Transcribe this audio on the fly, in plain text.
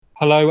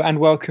Hello and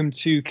welcome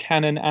to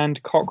Cannon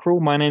and Cockerel.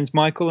 My name's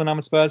Michael and I'm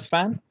a Spurs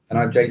fan. And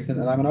I'm Jason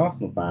and I'm an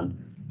Arsenal fan.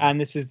 And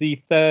this is the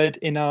third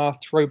in our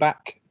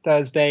Throwback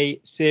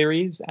Thursday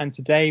series. And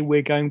today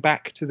we're going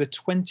back to the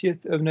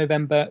 20th of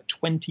November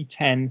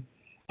 2010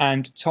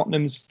 and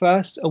Tottenham's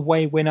first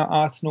away win at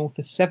Arsenal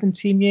for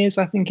 17 years,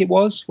 I think it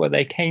was, where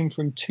they came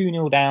from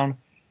 2-0 down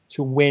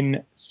to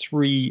win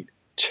 3-2.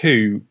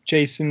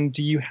 Jason,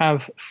 do you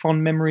have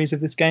fond memories of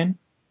this game?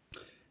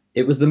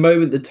 It was the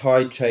moment the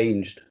tide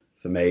changed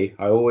for me.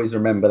 I always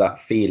remember that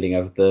feeling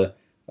of the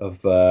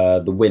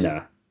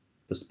winner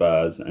for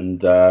Spurs,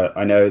 and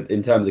I know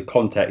in terms of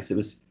context, it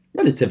was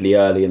relatively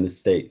early in the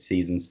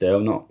season still,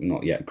 not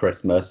yet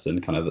Christmas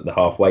and kind of at the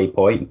halfway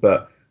point,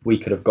 but we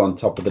could have gone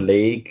top of the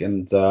league,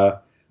 and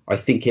I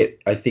think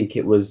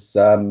it was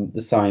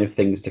the sign of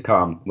things to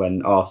come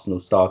when Arsenal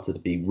started to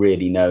be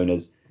really known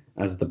as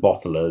the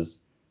bottlers.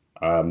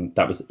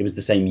 It was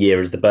the same year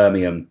as the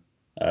Birmingham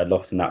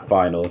loss in that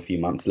final a few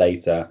months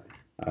later.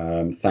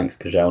 Thanks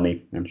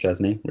Koscielny and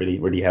Szczesny,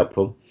 really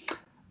helpful.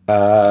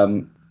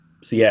 So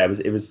yeah, it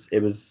was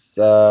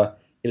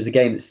a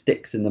game that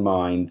sticks in the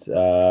mind,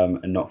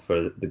 and not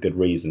for the good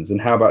reasons.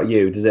 And how about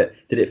you? Did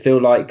it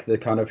feel like the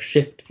kind of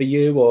shift for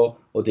you, or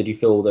did you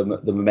feel the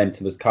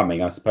momentum was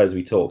coming? I suppose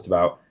we talked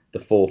about the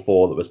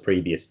 4-4 that was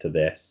previous to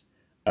this,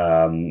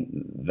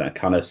 that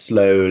kind of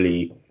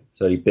slowly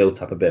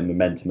built up a bit of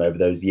momentum over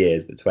those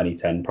years, but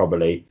 2010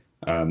 probably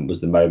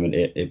was the moment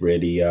it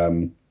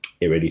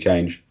really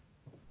changed.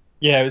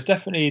 Yeah, it was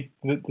definitely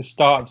the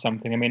start of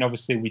something. I mean,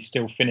 obviously we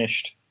still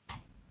finished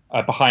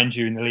behind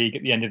you in the league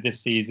at the end of this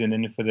season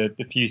and for the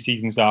few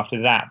seasons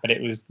after that, but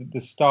it was the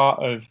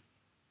start of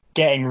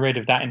getting rid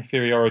of that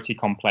inferiority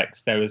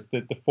complex. There was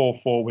the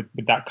 4-4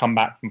 with that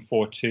comeback from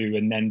 4-2,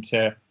 and then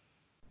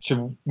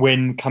to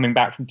win coming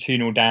back from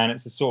 2-0 down.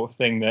 It's the sort of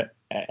thing that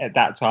at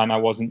that time I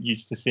wasn't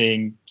used to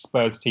seeing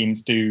Spurs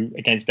teams do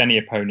against any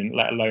opponent,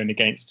 let alone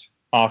against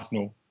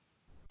Arsenal.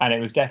 And it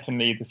was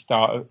definitely the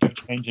start of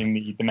changing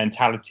the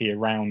mentality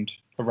around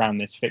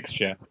this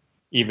fixture,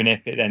 even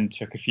if it then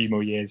took a few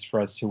more years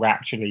for us to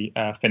actually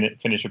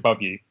finish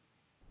above you.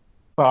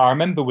 But I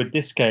remember with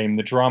this game,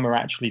 the drama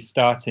actually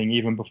starting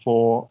even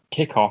before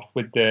kickoff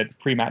with the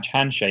pre-match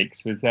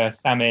handshakes, with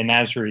Samir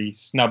Nasri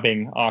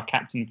snubbing our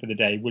captain for the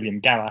day, William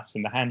Gallas,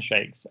 and the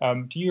handshakes.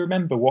 Do you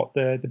remember what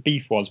the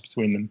beef was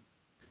between them?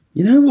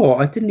 You know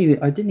what? I didn't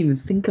even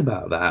think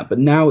about that, but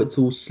now it's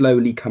all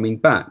slowly coming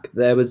back.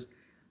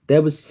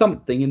 There was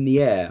something in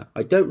the air.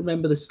 I don't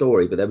remember the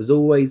story, but there was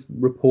always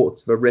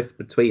reports of a rift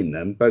between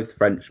them. Both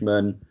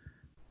Frenchmen,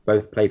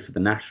 both played for the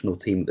national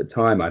team at the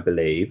time, I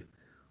believe.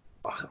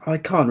 I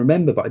can't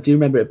remember, but I do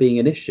remember it being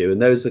an issue. And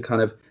those are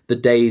kind of the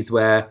days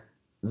where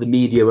the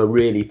media were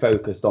really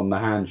focused on the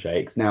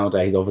handshakes.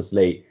 Nowadays,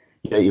 obviously,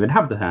 you don't even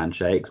have the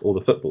handshakes or the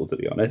football, to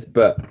be honest.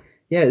 But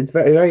yeah, it's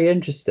very, very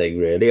interesting,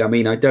 really. I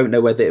mean, I don't know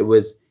whether it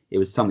was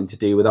something to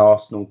do with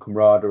Arsenal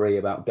camaraderie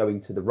about going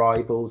to the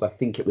rivals. I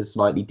think it was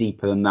slightly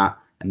deeper than that,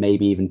 and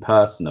maybe even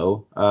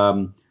personal.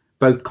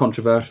 Both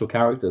controversial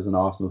characters in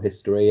Arsenal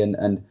history,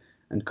 and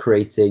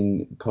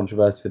creating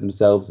controversy for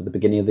themselves at the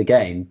beginning of the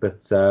game.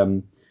 But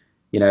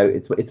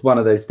it's one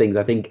of those things.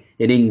 I think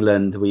in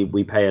England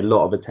we pay a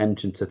lot of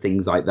attention to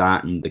things like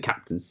that, and the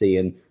captaincy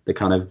and the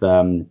kind of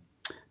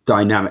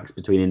dynamics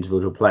between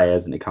individual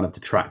players, and it kind of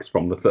detracts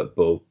from the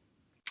football.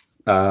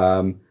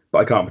 But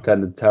I can't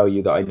pretend to tell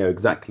you that I know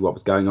exactly what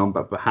was going on.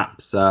 But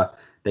perhaps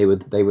they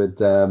would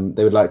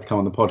like to come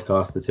on the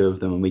podcast, the two of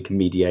them, and we can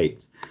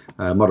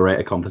moderate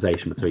a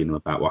conversation between them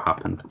about what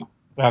happened.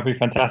 That'd be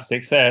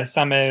fantastic. So,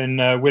 Samir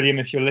and William,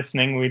 if you're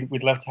listening,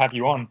 we'd love to have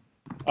you on.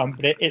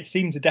 But it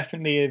seemed to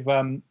definitely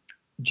have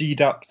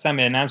G'd up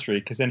Samir Nasri,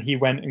 because then he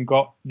went and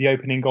got the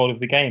opening goal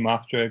of the game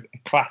after a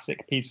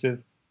classic piece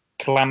of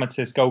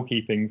calamitous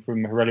goalkeeping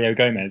from Aurelio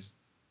Gomez.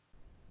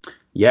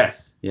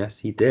 Yes,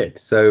 he did.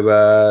 So,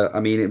 I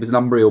mean, it was an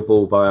unreal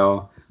ball by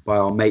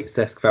our mate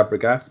Cesc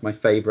Fabregas, my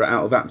favourite,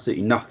 out of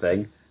absolutely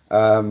nothing.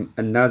 And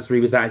Nasri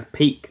was at his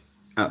peak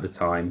at the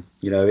time.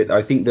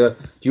 I think do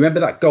you remember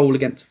that goal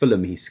against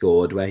Fulham he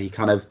scored, where he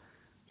kind of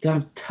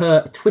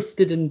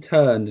twisted and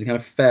turned and kind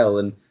of fell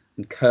and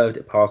curved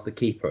it past the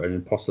keeper at an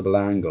impossible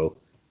angle?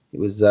 It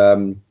was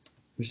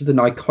just an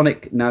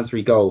iconic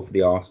Nasri goal for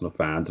the Arsenal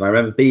fans. And I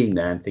remember being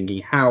there and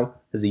thinking, how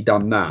has he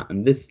done that?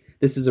 And this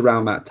was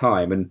around that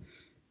time, and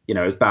it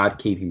was bad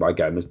keeping by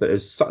Gomez, but it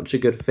was such a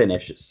good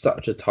finish at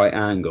such a tight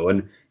angle,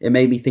 and it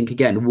made me think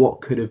again,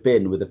 what could have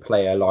been with a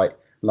player like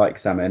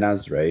Samir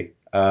Nasri.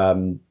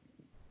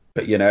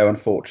 But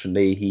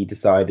unfortunately, he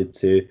decided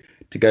to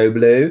go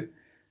blue,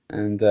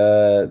 and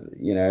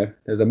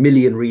there's a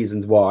million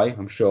reasons why,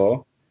 I'm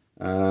sure.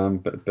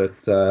 But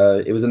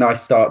it was a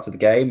nice start to the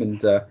game,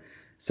 and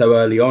so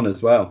early on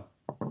as well.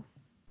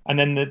 And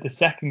then the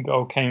second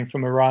goal came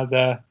from a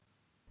rather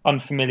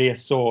unfamiliar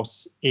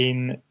source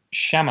in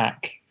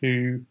Chamakh,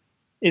 who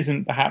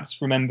isn't perhaps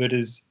remembered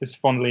as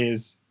fondly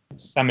as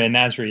Samir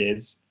Nasri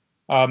is.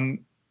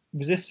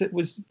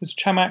 Was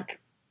Chamakh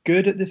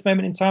good at this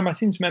moment in time? I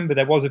seem to remember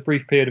there was a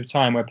brief period of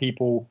time where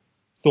people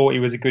thought he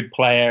was a good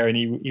player, and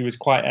he was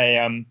quite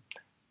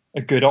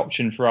a good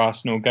option for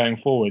Arsenal going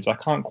forwards. I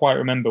can't quite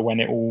remember when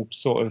it all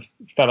sort of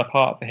fell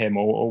apart for him,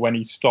 or when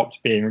he stopped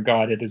being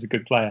regarded as a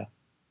good player.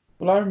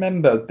 Well, I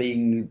remember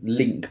being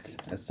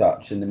linked as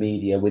such in the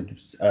media with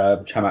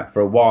Chamakh for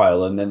a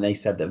while, and then they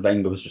said that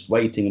Wenger was just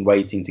waiting and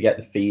waiting to get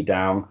the fee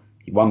down.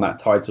 He won that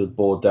title with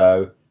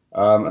Bordeaux,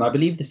 and I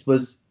believe this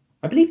was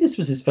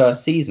his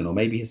first season, or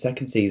maybe his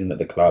second season at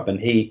the club, and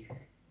he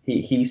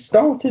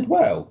started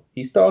well.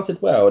 He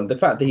started well, and the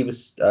fact that he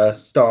was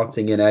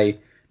starting in a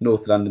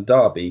North London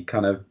derby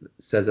kind of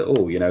says it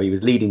all. You know, he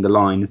was leading the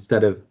line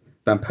instead of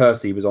Van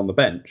Persie was on the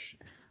bench.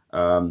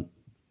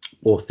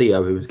 Or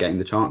Theo, who was getting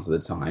the chance at the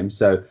time.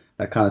 So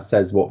that kind of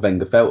says what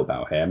Wenger felt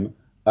about him.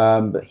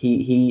 But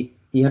he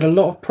had a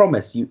lot of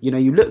promise.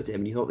 You looked at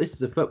him and you thought, this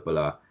is a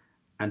footballer.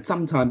 And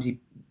sometimes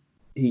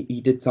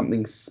he did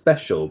something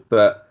special.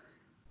 But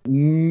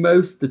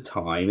most of the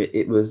time, it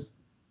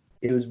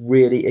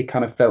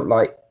kind of felt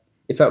like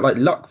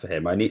luck for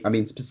him. I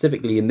mean,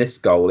 specifically in this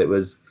goal,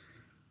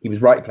 he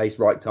was right place,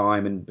 right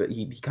time, but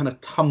he kind of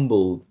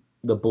tumbled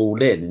the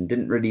ball in and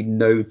didn't really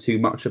know too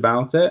much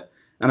about it.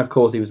 And of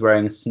course, he was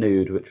wearing a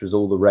snood, which was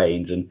all the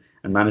range, and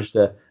managed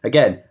to,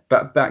 again,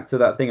 back to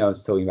that thing I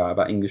was talking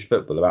about English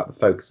football, about the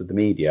focus of the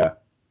media.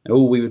 And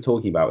all we were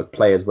talking about was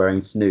players wearing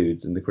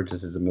snoods and the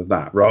criticism of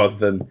that, rather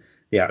than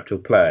the actual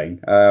playing.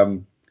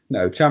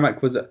 No,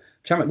 Chamakh was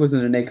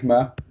an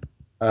enigma.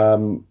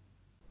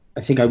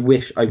 I think I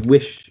wish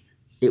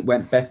it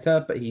went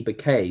better, but he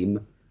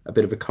became a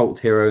bit of a cult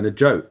hero and a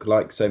joke,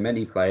 like so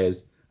many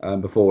players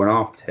before and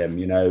after him.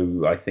 You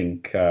know, I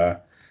think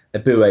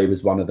Eboué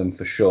was one of them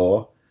for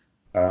sure.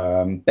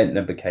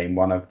 Bentner became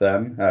one of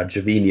them.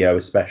 Gervinho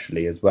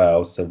especially as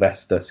well.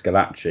 Sylvester,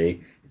 Scalacci.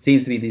 It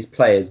seems to be these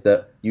players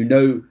that you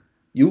know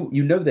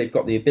they've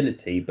got the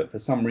ability, but for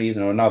some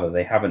reason or another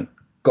they haven't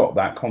got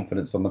that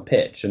confidence on the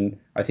pitch. And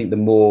I think the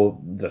more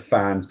the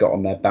fans got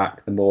on their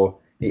back, the more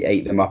it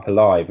ate them up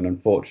alive. And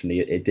unfortunately,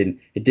 it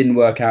didn't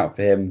work out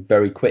for him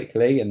very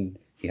quickly. And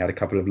he had a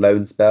couple of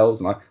loan spells.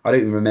 And I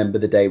don't even remember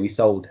the day we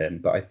sold him,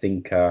 but I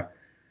think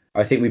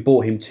we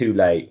bought him too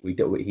late.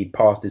 He'd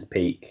passed his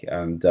peak,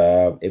 and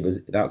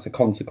that's a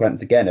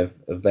consequence again of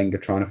Wenger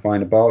trying to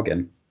find a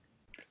bargain.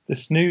 The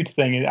snood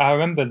thing, I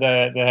remember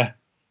the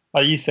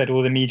like you said,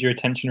 all the media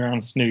attention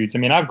around snoods. I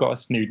mean, I've got a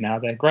snood now;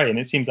 they're great, and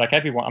it seems like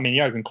everyone. I mean,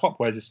 Jurgen Klopp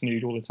wears a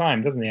snood all the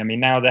time, doesn't he? I mean,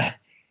 now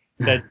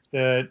they're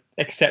the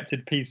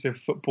accepted piece of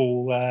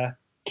football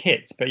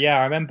kit. But yeah,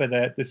 I remember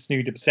the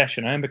snood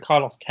obsession. I remember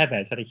Carlos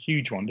Tevez had a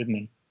huge one, didn't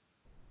he?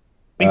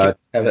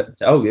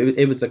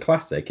 It was a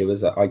classic. It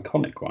was an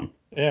iconic one.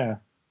 Yeah.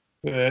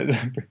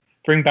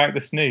 Bring back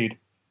the snood.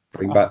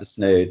 Bring back the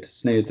snood.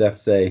 Snoods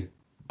FC.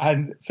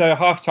 And so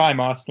half time,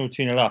 Arsenal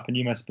 2-0 up, and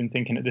you must have been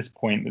thinking at this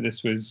point that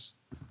this was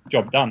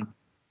job done.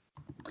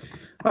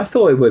 I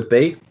thought it would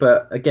be,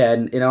 but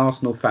again, in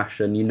Arsenal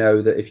fashion, you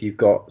know that if you've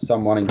got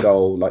someone in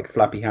goal like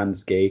Flappy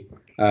Hansky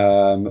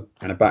and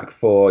a back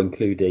four,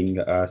 including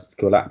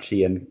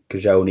Scolacci and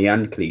Kajoni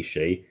and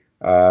Clichy,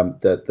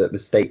 that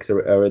mistakes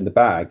are in the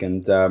bag.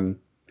 And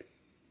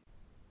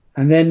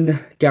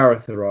then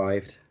Gareth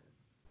arrived.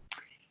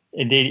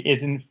 Indeed, it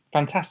is a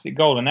fantastic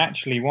goal, and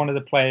actually one of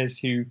the players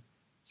who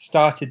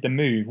started the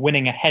move,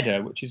 winning a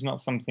header, which is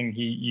not something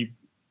you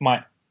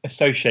might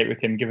associate with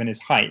him given his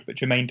height, but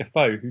Jermaine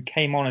Defoe, who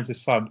came on as a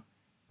sub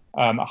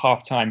at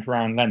half-time for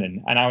Aaron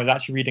Lennon. And I was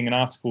actually reading an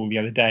article the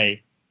other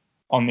day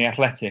on The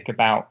Athletic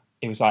about,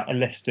 it was like a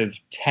list of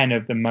 10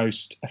 of the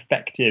most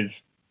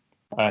effective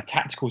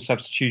tactical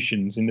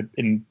substitutions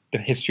in the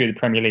history of the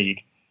Premier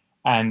League.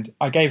 And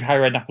I gave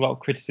Harry Redknapp a lot of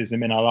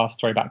criticism in our last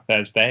Throwback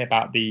Thursday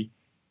about the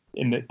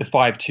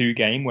 5-2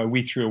 game where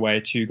we threw away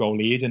a 2-goal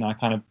lead, and I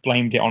kind of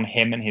blamed it on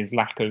him and his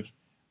lack of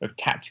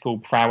tactical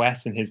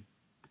prowess and his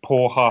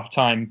poor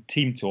half-time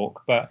team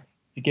talk. But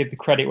to give the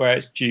credit where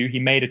it's due, he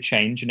made a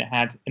change and it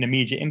had an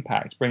immediate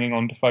impact, bringing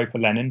on Defoe for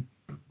Lennon.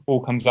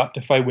 Ball comes up,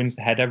 Defoe wins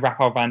the header,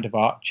 Raphael van der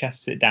Vaart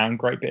chests it down,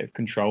 great bit of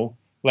control,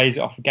 lays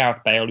it off for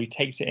Gareth Bale, who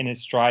takes it in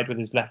his stride with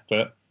his left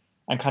foot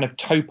and kind of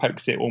toe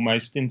pokes it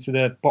almost into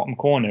the bottom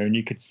corner. And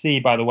you could see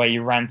by the way he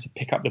ran to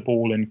pick up the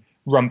ball and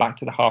run back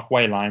to the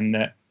halfway line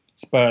that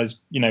Spurs,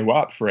 were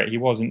up for it. He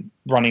wasn't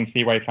running to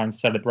the away fans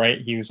to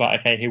celebrate. He was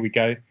like, okay, here we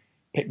go.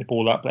 Pick the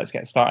ball up. Let's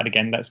get started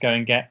again. Let's go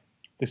and get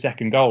the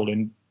second goal.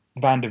 And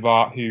Van der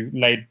Vaart, who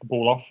laid the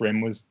ball off for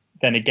him, was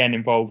then again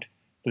involved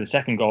for the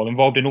second goal,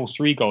 involved in all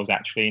 3 goals,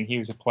 actually. And he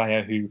was a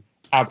player who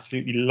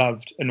absolutely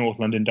loved a North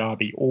London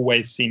derby,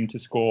 always seemed to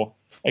score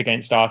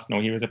against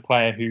Arsenal. He was a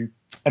player who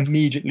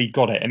immediately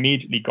got it,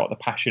 immediately got the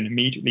passion,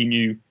 immediately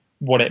knew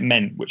what it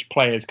meant, which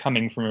players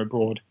coming from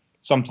abroad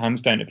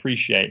sometimes don't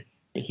appreciate.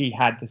 But he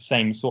had the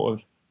same sort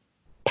of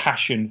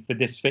passion for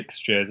this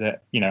fixture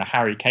that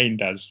Harry Kane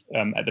does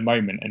at the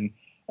moment, and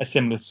a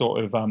similar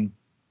sort of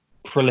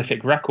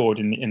prolific record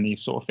in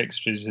these sort of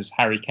fixtures as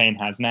Harry Kane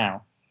has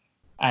now.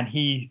 And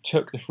he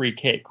took the free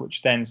kick,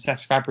 which then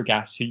Cesc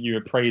Fabregas, who you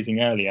were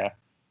praising earlier,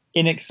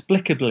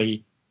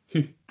 inexplicably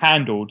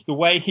handled. The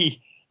way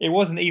it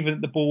wasn't even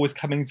that the ball was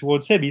coming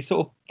towards him. He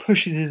sort of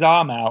pushes his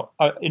arm out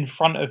in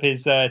front of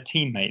his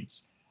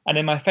teammates. And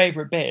then my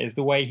favourite bit is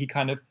the way he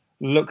kind of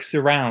looks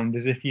around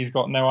as if he's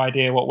got no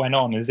idea what went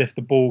on, as if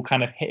the ball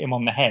kind of hit him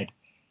on the head.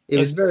 It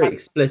was very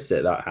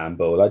explicit, that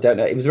handball. I don't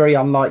know. It was very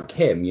unlike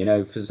him,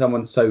 for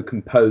someone so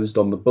composed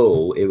on the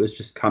ball. It was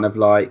just kind of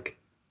like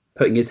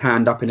putting his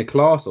hand up in a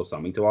class or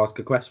something to ask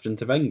a question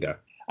to Wenger.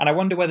 And I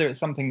wonder whether it's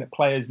something that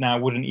players now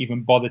wouldn't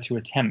even bother to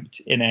attempt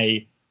in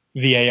a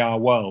VAR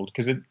world,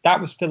 because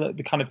that was still at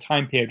the kind of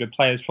time period where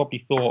players probably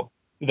thought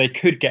that they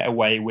could get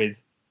away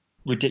with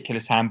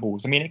ridiculous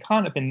handballs. I mean, it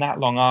can't have been that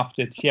long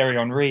after Thierry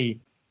Henry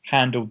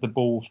handled the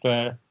ball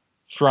for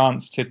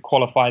France to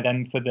qualify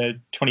them for the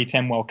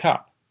 2010 World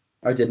Cup.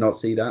 I did not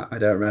see that. I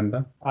don't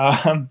remember.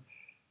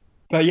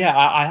 But yeah,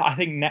 I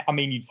think,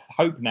 you'd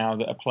hope now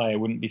that a player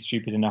wouldn't be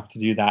stupid enough to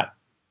do that.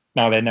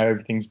 Now they know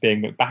everything's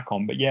being looked back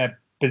on. But yeah,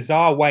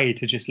 bizarre way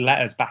to just let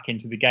us back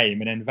into the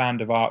game. And then Van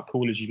der Vaart,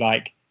 call as you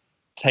like,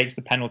 takes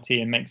the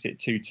penalty and makes it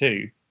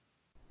 2-2.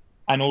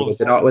 And all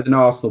with an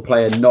Arsenal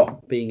player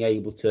not being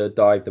able to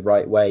dive the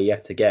right way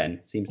yet again.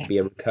 It seems to be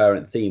a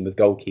recurrent theme with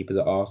goalkeepers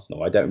at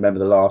Arsenal. I don't remember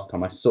the last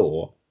time I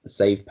saw a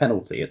saved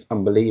penalty. It's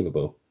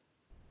unbelievable.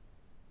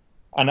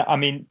 And I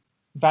mean,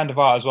 Van der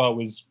Vaart as well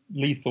was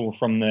lethal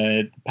from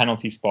the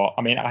penalty spot.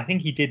 I mean, I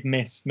think he did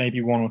miss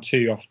maybe one or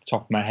two off the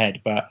top of my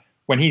head, but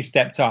when he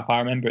stepped up, I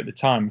remember at the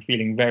time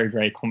feeling very,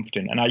 very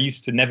confident. And I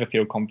used to never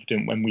feel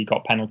confident when we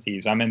got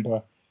penalties. I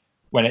remember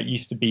when it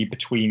used to be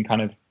between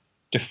kind of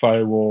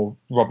Defoe or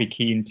Robbie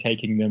Keane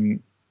taking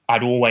them,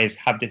 I'd always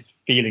had this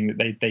feeling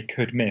that they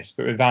could miss.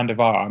 But with Van der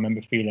Vaart, I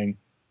remember feeling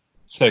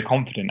so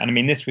confident. And I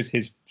mean, this was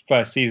his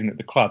first season at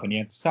the club, and he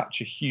had such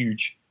a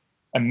huge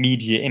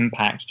immediate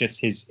impact, just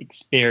his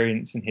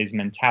experience and his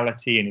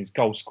mentality and his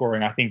goal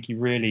scoring. I think he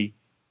really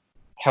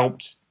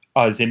helped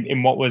us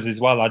in what was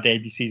as well our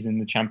debut season in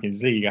the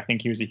Champions League. I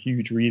think he was a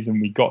huge reason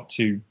we got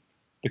to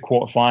the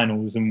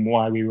quarterfinals and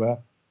why we were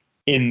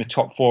in the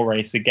top four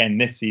race again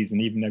this season,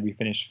 even though we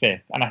finished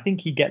fifth. And I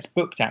think he gets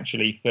booked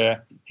actually for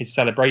his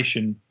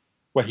celebration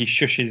where he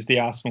shushes the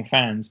Arsenal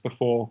fans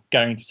before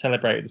going to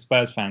celebrate with the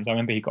Spurs fans. I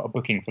remember he got a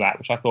booking for that,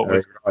 which I thought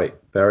was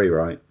very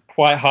right.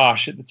 Quite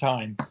harsh at the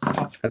time.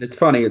 And it's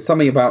funny, it's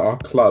something about our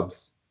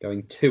clubs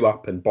going 2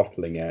 up and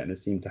bottling it, and it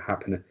seemed to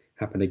happen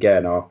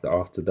again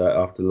after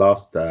the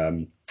last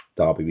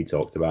derby we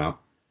talked about.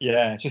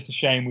 Yeah, it's just a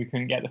shame we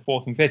couldn't get the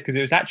 4th and 5th, because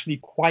it was actually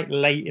quite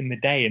late in the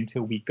day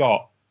until we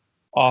got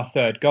our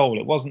 3rd goal.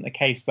 It wasn't the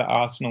case that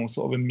Arsenal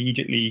sort of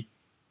immediately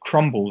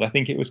crumbled. I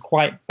think it was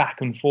quite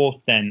back and forth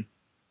then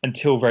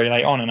until very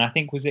late on. And I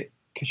think, was it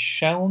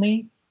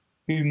Koscielny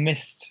who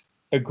missed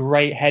a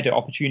great header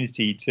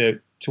opportunity to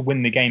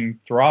win the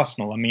game for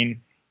Arsenal? I mean,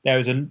 there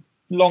was a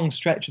long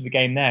stretch of the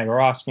game there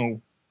where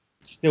Arsenal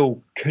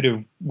still could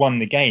have won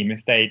the game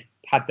if they'd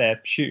had their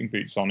shooting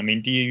boots on. I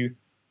mean, do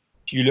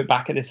you look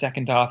back at the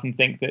second half and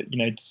think that,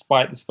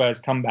 despite the Spurs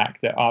comeback,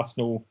 that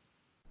Arsenal,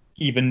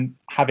 even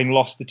having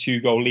lost the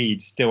 2-goal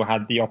lead, still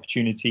had the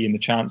opportunity and the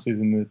chances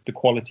and the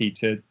quality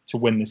to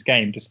win this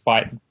game,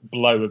 despite the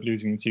blow of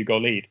losing the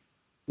 2-goal lead?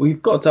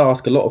 We've got to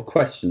ask a lot of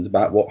questions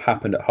about what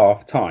happened at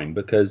half time,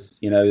 because,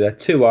 they're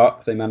 2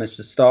 up. They managed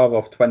to starve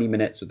off 20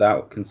 minutes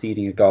without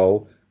conceding a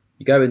goal.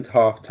 You go into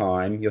half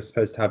time. You're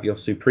supposed to have your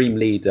supreme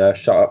leader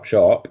shut up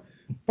shop.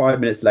 5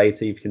 minutes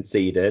later, you've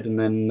conceded, and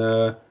then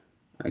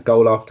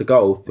goal after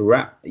goal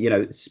throughout,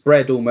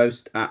 spread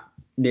almost at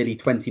nearly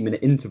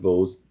 20-minute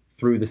intervals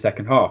through the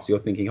second half. So you're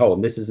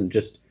thinking, this isn't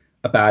just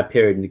a bad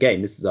period in the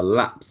game. This is a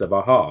lapse of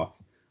a half.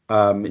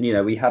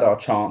 We had our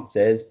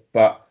chances,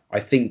 but I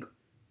think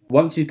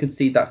once you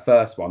concede that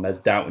first one, there's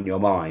doubt in your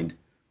mind.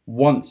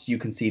 Once you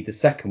concede the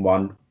second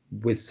one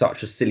with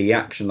such a silly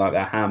action like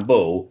that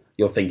handball,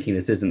 you're thinking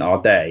this isn't our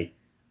day.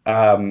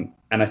 And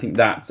I think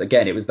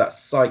it was that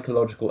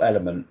psychological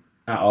element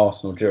at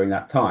Arsenal during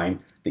that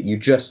time that you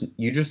just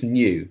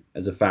knew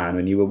as a fan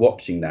when you were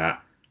watching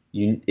that.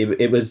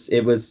 It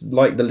was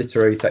like the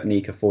literary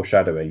technique of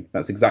foreshadowing.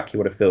 That's exactly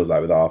what it feels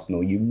like with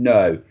Arsenal.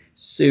 As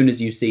soon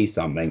as you see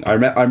something. I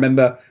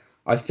remember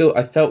I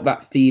felt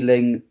that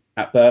feeling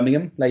at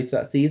Birmingham later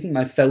that season.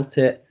 I felt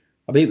it.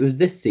 I believe it was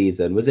this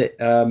season. Was it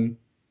in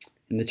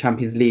the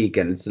Champions League?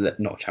 And it's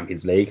not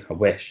Champions League. I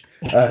wish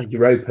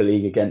Europa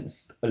League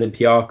against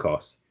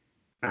Olympiacos,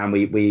 and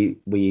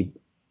we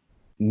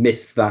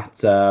missed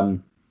that.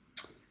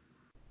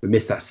 We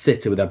missed that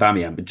sitter with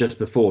Aubameyang, but just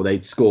before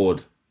they'd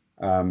scored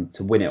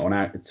to win it on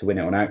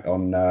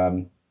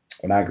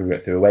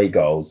aggregate through away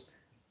goals,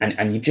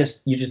 and you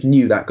just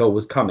knew that goal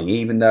was coming,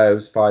 even though it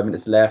was 5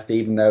 minutes left,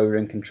 even though we were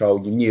in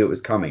control, you knew it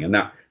was coming, and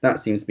that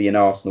seems to be an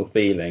Arsenal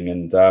feeling,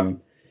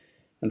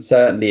 and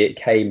certainly it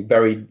came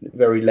very,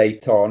 very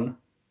late on.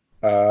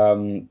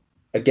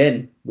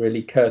 Again,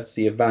 really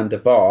courtesy of Van der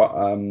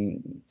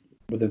Vaart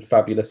with a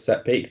fabulous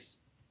set piece.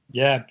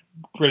 Yeah,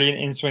 brilliant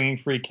in-swinging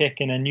free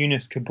kick, and then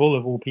Yunus Kabul,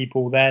 of all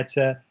people, there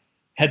to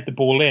head the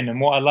ball in. And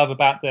what I love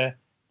about the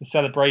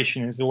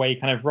celebration is the way he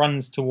kind of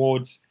runs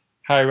towards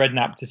Harry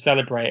Redknapp to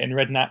celebrate, and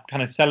Redknapp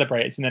kind of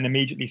celebrates and then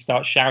immediately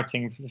starts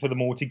shouting for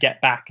them all to get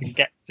back and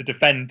get to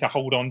defend, to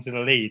hold on to the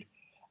lead.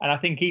 And I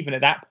think even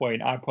at that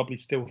point, I probably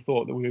still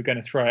thought that we were going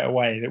to throw it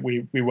away, that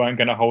we weren't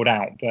going to hold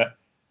out. But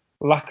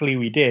luckily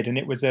we did, and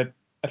it was a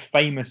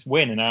famous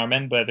win. And I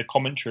remember the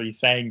commentary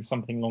saying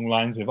something along the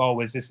lines of, "Oh,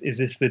 is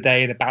this the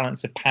day the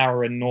balance of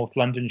power in North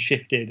London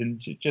shifted?" And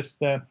just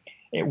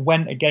it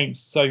went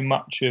against so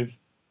much of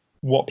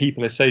what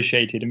people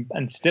associated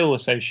and still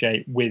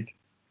associate with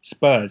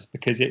Spurs,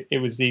 because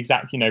it was the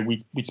exact, the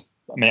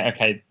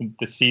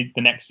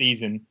next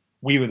season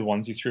we were the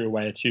ones who threw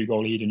away a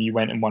 2-goal lead, and you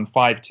went and won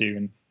 5-2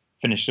 and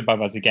finished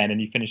above us again, and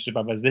you finished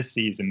above us this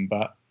season.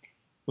 But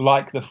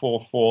like the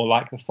 4-4,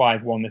 like the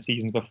 5-1 the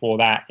seasons before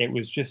that,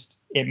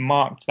 it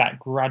marked that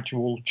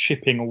gradual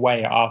chipping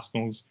away at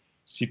Arsenal's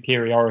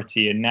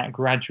superiority and that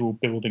gradual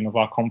building of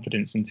our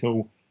confidence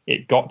until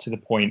it got to the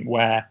point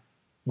where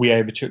we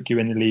overtook you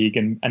in the league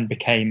and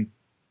became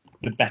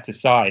the better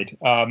side.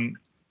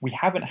 We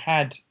haven't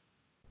had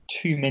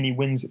too many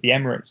wins at the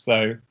Emirates,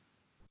 though,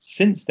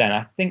 since then.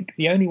 I think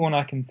the only one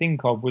I can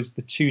think of was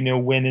the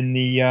 2-0 win in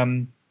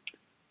the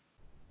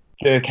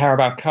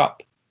Carabao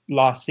Cup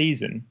last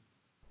season.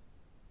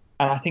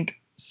 And I think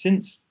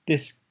since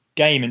this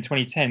game in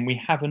 2010, we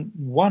haven't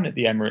won at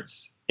the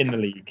Emirates in the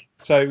league.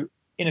 So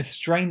in a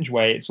strange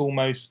way, it's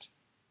almost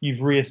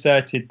you've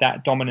reasserted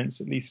that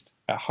dominance, at least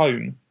at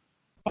home.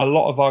 A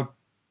lot of our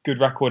good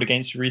record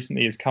against you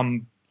recently has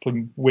come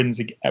from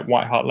wins at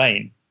White Hart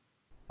Lane.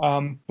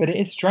 But it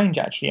is strange,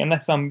 actually,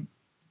 unless I'm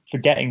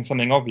forgetting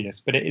something obvious,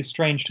 but it is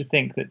strange to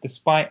think that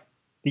despite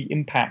the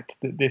impact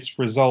that this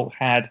result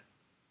had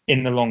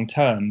in the long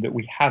term, that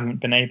we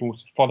haven't been able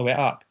to follow it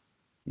up.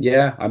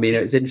 Yeah, I mean,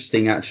 it's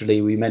interesting,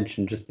 actually. We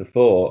mentioned just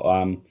before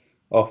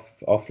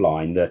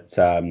offline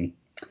that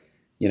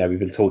we've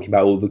been talking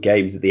about all the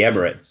games at the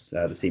Emirates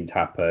that seemed to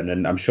happen,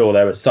 and I'm sure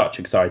there were such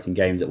exciting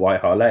games at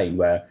White Hart Lane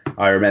where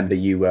I remember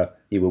you were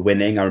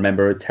winning. I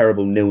remember a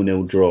terrible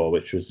 0-0 draw,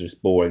 which was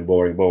just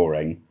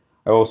boring.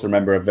 I also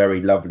remember a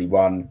very lovely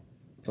one,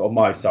 on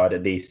my side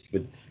at least,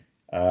 with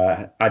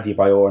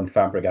Adebayor and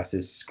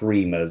Fabregas's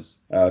screamers.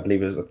 I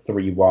believe it was a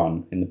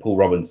 3-1 in the Paul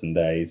Robinson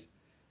days.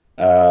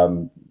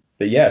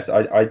 But yes,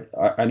 I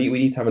mean, we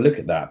need to have a look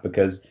at that,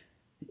 because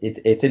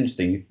it's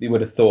interesting. You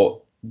would have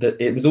thought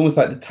that it was almost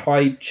like the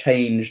tide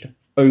changed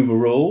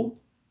overall,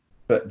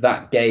 but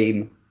that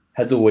game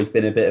has always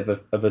been a bit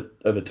of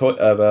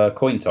a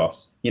coin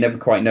toss. You never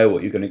quite know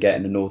what you're going to get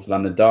in the North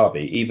London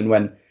derby. Even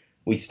when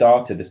we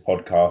started this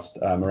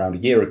podcast around a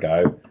year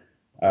ago,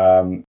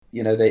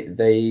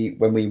 they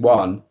when we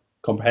won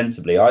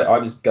comprehensively, I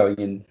was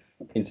going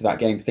into that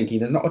game thinking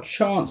there's not a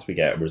chance we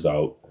get a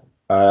result.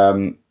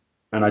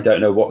 And I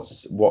don't know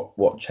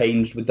what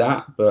changed with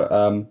that, but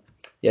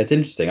it's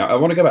interesting. I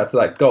want to go back to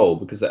that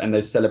goal and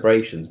those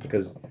celebrations,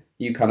 because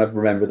you kind of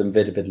remember them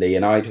vividly,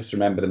 and I just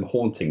remember them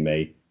haunting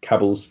me.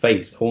 Cabal's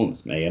face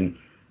haunts me, and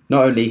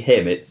not only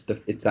him, it's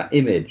that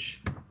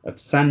image of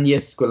Sagna,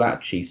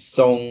 Squillaci,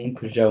 Song,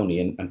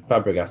 Kajoni, and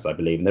Fabregas, I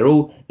believe, and they're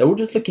all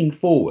just looking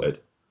forward,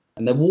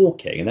 and they're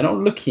walking, and they're not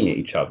looking at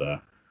each other,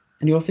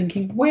 and you're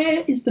thinking,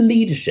 where is the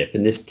leadership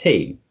in this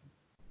team?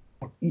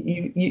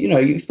 You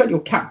expect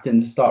your captain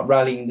to start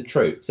rallying the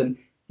troops, and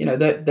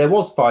there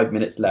was 5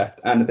 minutes left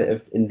and a bit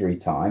of injury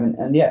time,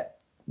 and yet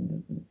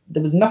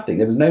there was nothing.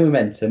 There was no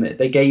momentum.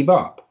 They gave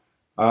up,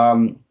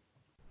 and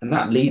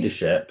that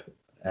leadership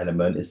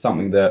element is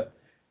something that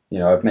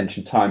I've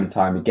mentioned time and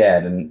time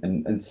again,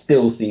 and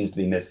still seems to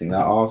be missing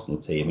that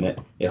Arsenal team,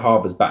 and it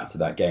harbours back to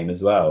that game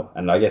as well.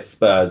 And I guess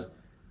Spurs,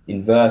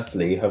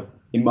 inversely, have,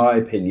 in my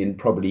opinion,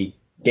 probably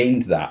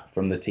gained that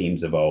from the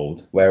teams of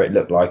old, where it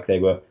looked like they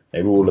were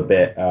all a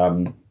bit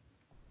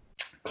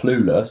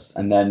clueless,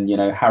 and then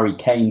Harry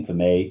Kane, for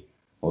me,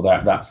 or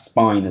that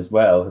spine as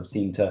well, have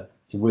seemed to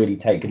really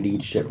take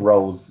leadership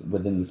roles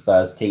within the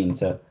Spurs team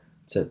to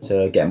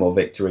get more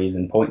victories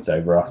and points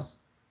over us.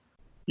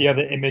 The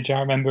other image I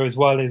remember as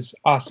well is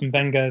Arsene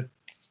Wenger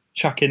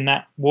chucking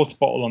that water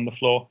bottle on the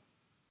floor,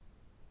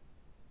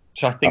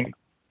 which I think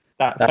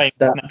I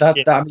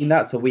mean,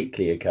 that's a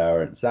weekly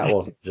occurrence. That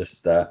wasn't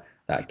just that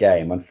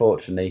game.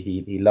 Unfortunately,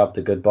 he loved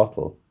a good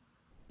bottle.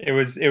 It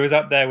was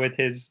up there with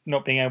his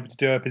not being able to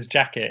do up his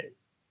jacket.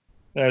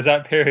 There was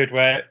that period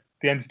where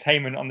the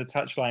entertainment on the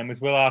touchline was,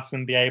 will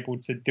Arsene be able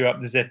to do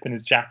up the zip in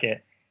his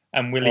jacket?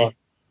 And will he?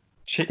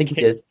 I think he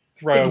did.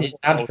 I think he did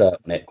an advert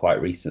on it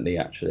quite recently,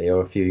 actually,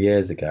 or a few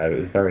years ago. It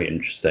was very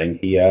interesting.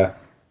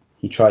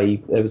 He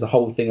tried. There was a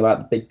whole thing about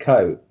the big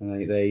coat,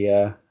 and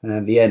and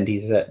at the end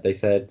they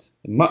said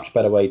a much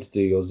better way to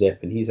do your zip,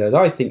 and he said,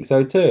 I think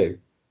so too.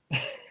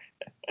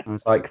 I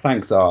was like,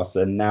 thanks,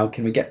 Arsene. Now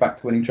can we get back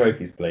to winning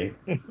trophies, please?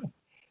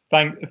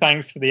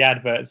 Thanks for the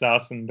adverts,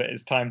 Arsene, but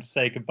it's time to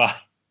say goodbye.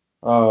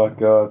 Oh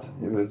God,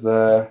 it was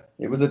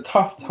a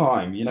tough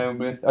time.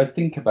 I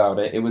think about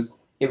it. It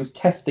was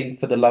testing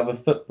for the love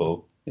of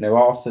football.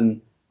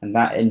 Arsene and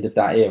that end of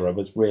that era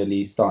was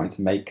really starting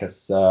to make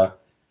us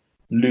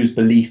lose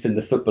belief in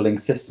the footballing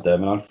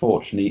system, and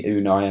unfortunately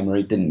Unai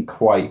Emery didn't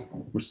quite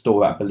restore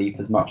that belief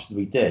as much as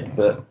we did.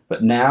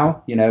 But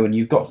now, when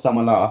you've got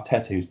someone like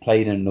Arteta who's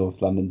played in a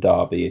North London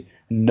derby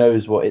and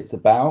knows what it's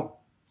about,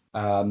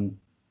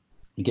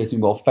 It gives me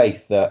more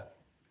faith that,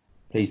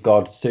 please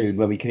God, soon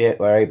when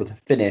we're able to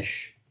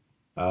finish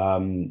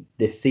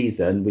this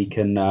season, we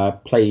can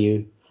play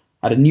you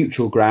at a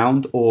neutral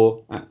ground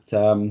or at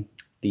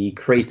the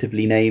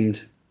creatively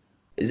named.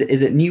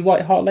 Is it New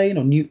White Hart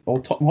Lane or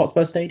Tottenham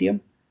Hotspur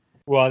Stadium?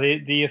 Well,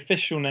 the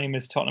official name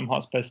is Tottenham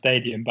Hotspur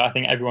Stadium, but I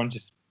think everyone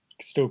just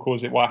still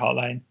calls it White Hart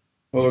Lane.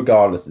 Well,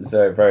 regardless, it's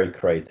very, very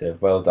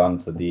creative. Well done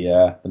to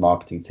the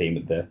marketing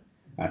team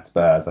at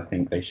Spurs. I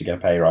think they should get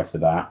a pay rise for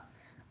that.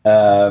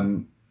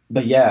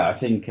 But yeah, I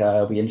think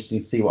it'll be interesting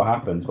to see what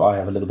happens. But I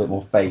have a little bit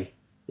more faith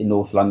in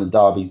North London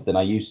derbies than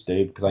I used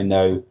to, because I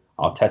know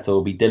Arteta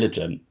will be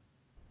diligent.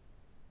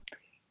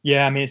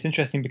 Yeah, I mean, it's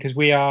interesting because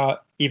we are,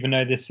 even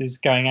though this is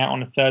going out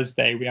on a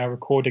Thursday, we are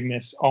recording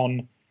this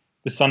on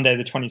the Sunday,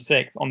 the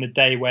 26th, on the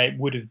day where it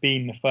would have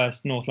been the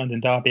first North London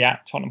derby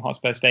at Tottenham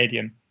Hotspur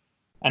Stadium.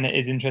 And it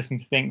is interesting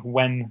to think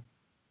when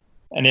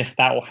and if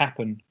that will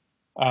happen.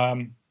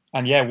 And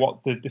yeah,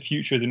 what the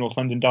future of the North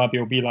London derby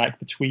will be like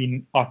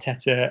between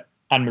Arteta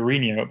and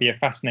Mourinho. It'll be a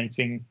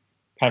fascinating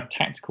kind of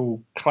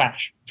tactical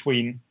clash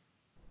between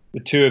the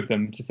two of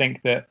them. To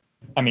think that,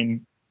 I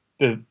mean,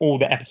 all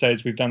the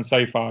episodes we've done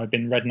so far have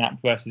been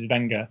Redknapp versus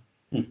Wenger.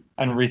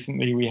 And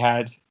recently we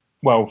had,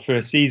 well, for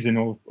a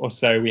season or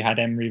so, we had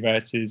Emery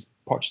versus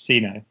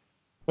Pochettino.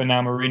 But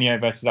now Mourinho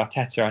versus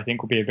Arteta, I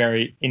think, will be a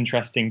very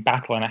interesting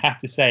battle. And I have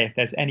to say, if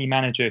there's any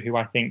manager who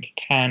I think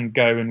can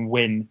go and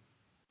win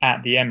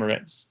at the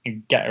Emirates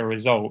and get a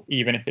result,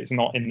 even if it's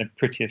not in the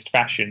prettiest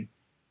fashion,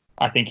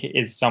 I think it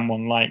is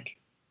someone like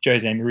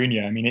Jose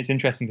Mourinho. I mean, it's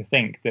interesting to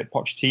think that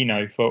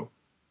Pochettino, for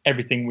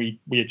everything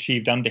we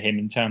achieved under him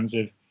in terms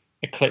of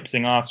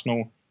eclipsing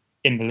Arsenal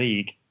in the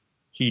league,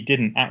 he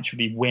didn't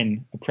actually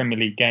win a Premier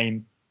League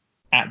game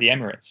at the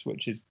Emirates,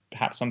 which is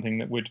perhaps something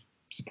that would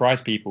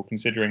surprise people,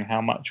 considering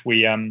how much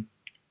we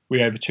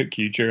overtook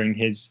you during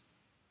his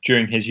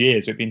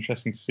years. It'd be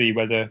interesting to see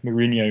whether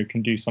Mourinho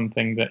can do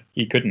something that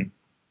he couldn't.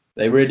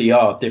 They really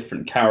are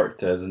different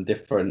characters and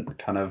different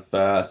kind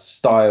of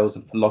styles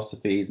and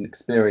philosophies and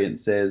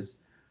experiences.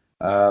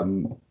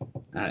 And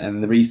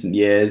in the recent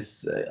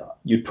years,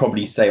 you'd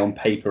probably say on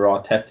paper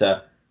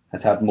Arteta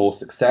has had more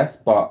success,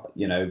 but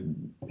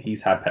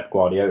he's had Pep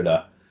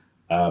Guardiola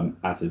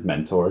as his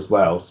mentor as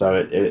well. So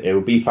it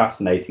will be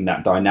fascinating,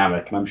 that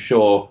dynamic, and I'm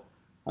sure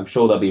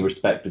there'll be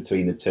respect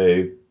between the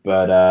two.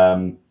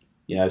 But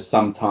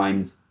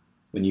sometimes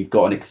when you've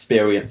got an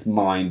experienced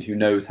mind who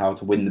knows how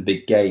to win the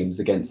big games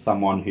against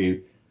someone who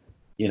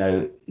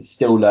is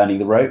still learning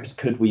the ropes,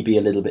 could we be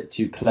a little bit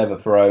too clever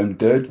for our own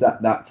good?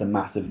 That's a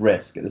massive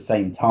risk. At the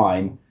same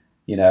time,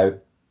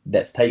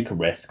 let's take a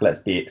risk, let's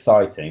be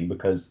exciting,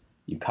 because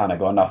you've kind of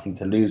got nothing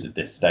to lose at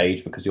this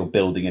stage because you're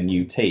building a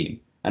new team.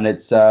 And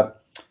it's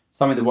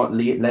something that what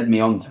led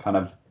me on to kind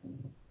of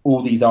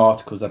all these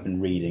articles I've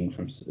been reading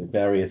from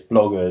various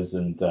bloggers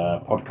and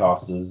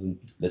podcasters, and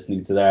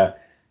listening to their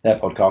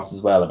podcasts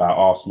as well about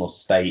Arsenal's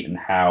state and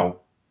how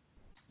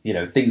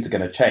things are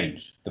going to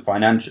change.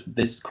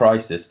 This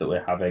crisis that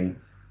we're having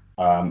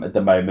at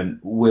the moment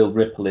will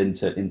ripple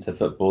into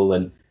football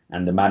and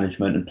the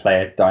management and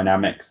player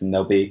dynamics, and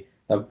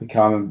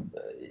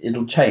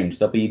it'll change.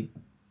 There'll be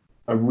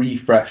a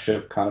refresh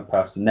of kind of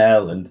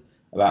personnel and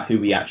about who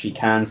we actually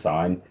can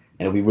sign.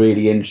 And it'll be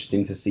really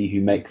interesting to see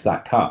who makes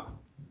that cut.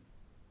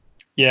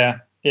 Yeah,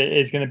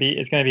 it's going to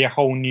be a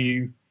whole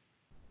new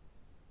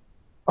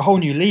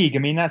league. I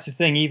mean, that's the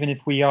thing. Even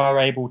if we are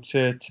able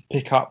to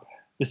pick up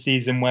the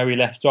season where we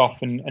left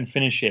off and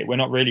finish it, we're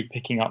not really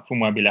picking up from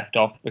where we left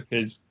off,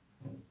 because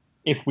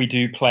if we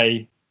do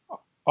play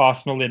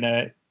Arsenal in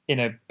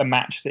a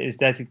match that is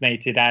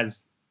designated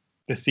as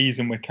the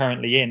season we're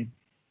currently in,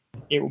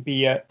 it will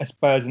be a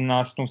Spurs and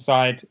Arsenal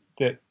side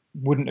that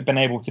wouldn't have been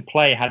able to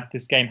play had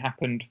this game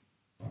happened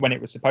when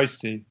it was supposed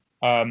to.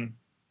 And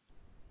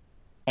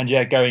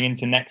yeah, going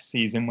into next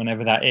season,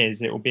 whenever that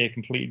is, it will be a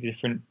completely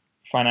different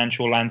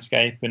financial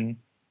landscape, and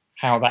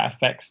how that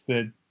affects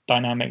the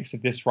dynamics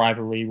of this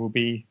rivalry will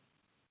be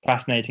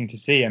fascinating to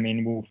see. I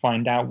mean, we'll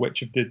find out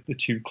which of the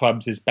two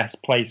clubs is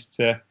best placed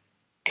to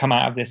come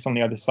out of this on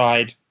the other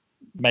side,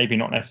 maybe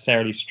not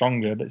necessarily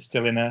stronger, but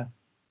still in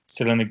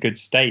a good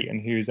state,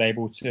 and who's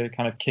able to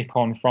kind of kick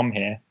on from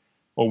here,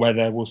 or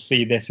whether we'll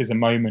see this as a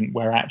moment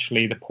where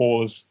actually the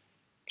pause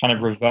kind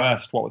of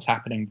reversed what was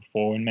happening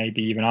before, and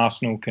maybe even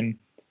Arsenal can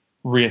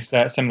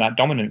reassert some of that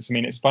dominance. I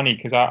mean, it's funny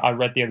because I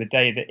read the other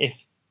day that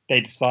if they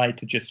decide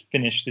to just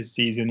finish this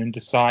season and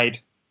decide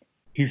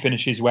who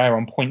finishes where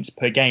on points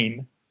per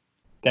game,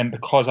 then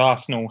because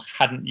Arsenal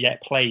hadn't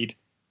yet played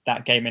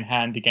that game in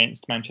hand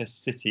against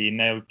Manchester City and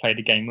they played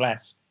a game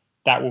less,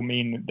 that will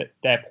mean that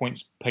their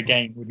points per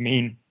game would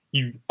mean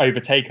you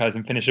overtake us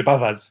and finish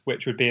above us,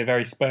 which would be a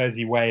very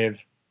Spursy way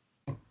of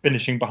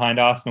finishing behind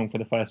Arsenal for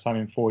the first time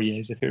in 4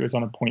 years, if it was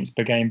on a points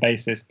per game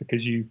basis,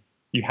 because you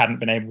hadn't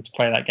been able to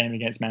play that game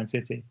against Man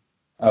City.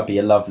 That'd be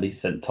a lovely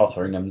St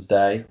Totteringham's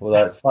day.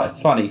 Although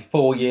it's funny,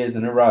 4 years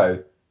in a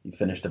row you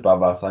finished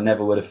above us. I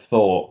never would have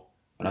thought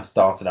when I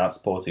started out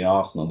supporting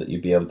Arsenal that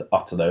you'd be able to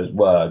utter those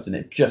words, and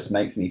it just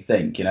makes me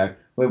think,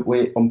 when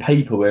we on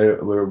paper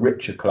we're a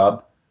richer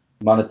club,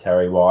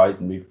 monetary wise,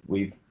 and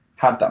we've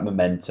had that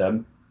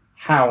momentum.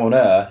 How on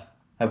earth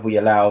have we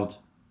allowed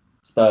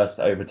Spurs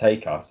to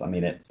overtake us? I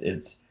mean,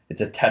 it's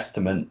a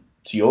testament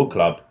to your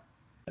club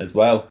as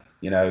well.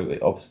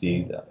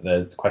 Obviously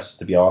there's questions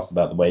to be asked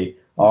about the way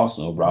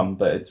Arsenal run,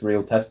 but it's a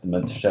real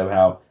testament to show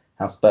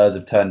how Spurs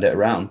have turned it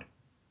around.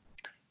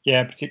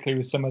 Yeah, particularly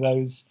with some of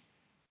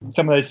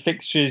those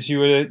fixtures you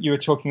were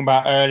talking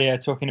about earlier,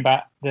 talking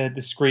about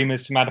the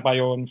screamers from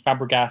Adebayor and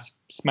Fabregas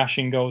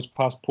smashing goals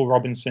past Paul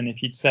Robinson.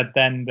 If you'd said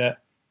then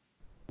that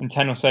in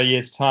 10 or so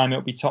years' time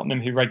it'll be Tottenham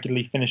who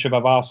regularly finish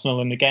above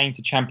Arsenal and are getting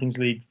to Champions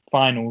League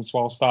finals,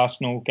 whilst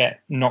Arsenal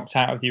get knocked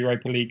out of the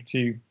Europa League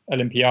to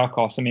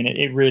Olympiacos. I mean,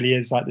 it really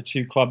is like the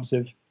two clubs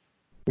have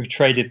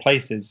traded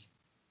places.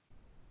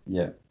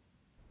 Yeah,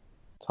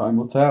 time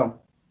will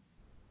tell.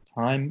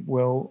 Time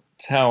will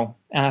tell.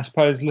 And I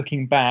suppose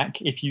looking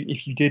back, if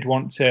you did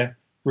want to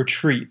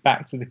retreat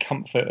back to the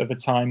comfort of a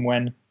time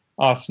when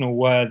Arsenal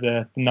were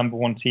the number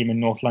one team in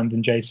North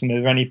London, Jason,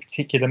 are there any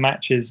particular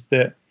matches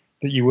that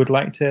you would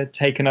like to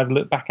take another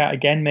look back at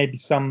again? Maybe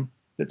some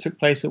that took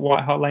place at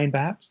White Hart Lane,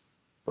 perhaps?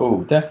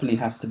 Oh, definitely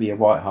has to be a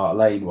White Hart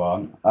Lane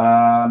one.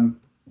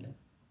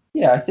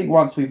 Yeah, I think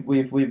once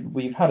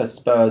we've had a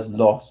Spurs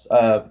loss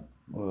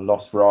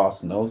for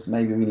Arsenal, so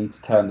maybe we need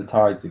to turn the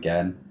tides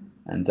again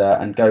and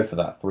go for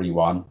that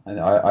 3-1. And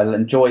I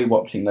enjoy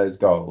watching those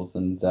goals,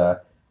 and I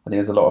think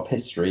there's a lot of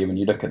history when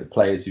you look at the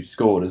players who've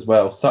scored as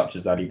well, such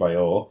as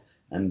Adebayor,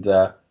 and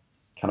kind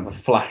of a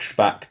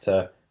flashback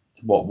to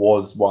what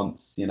was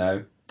once,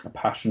 a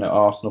passionate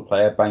Arsenal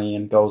player banging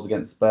in goals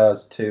against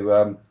Spurs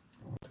to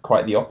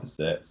quite the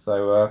opposite.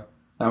 So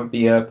that would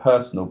be a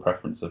personal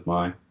preference of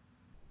mine.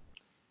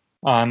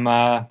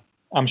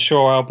 I'm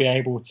sure I'll be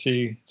able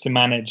to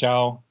manage.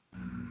 I'll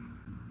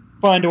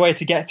find a way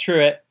to get through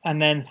it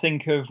and then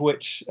think of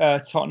which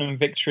Tottenham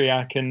victory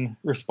I can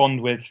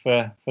respond with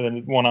for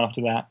the one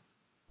after that.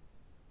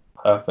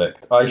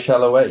 Perfect. I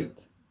shall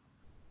await.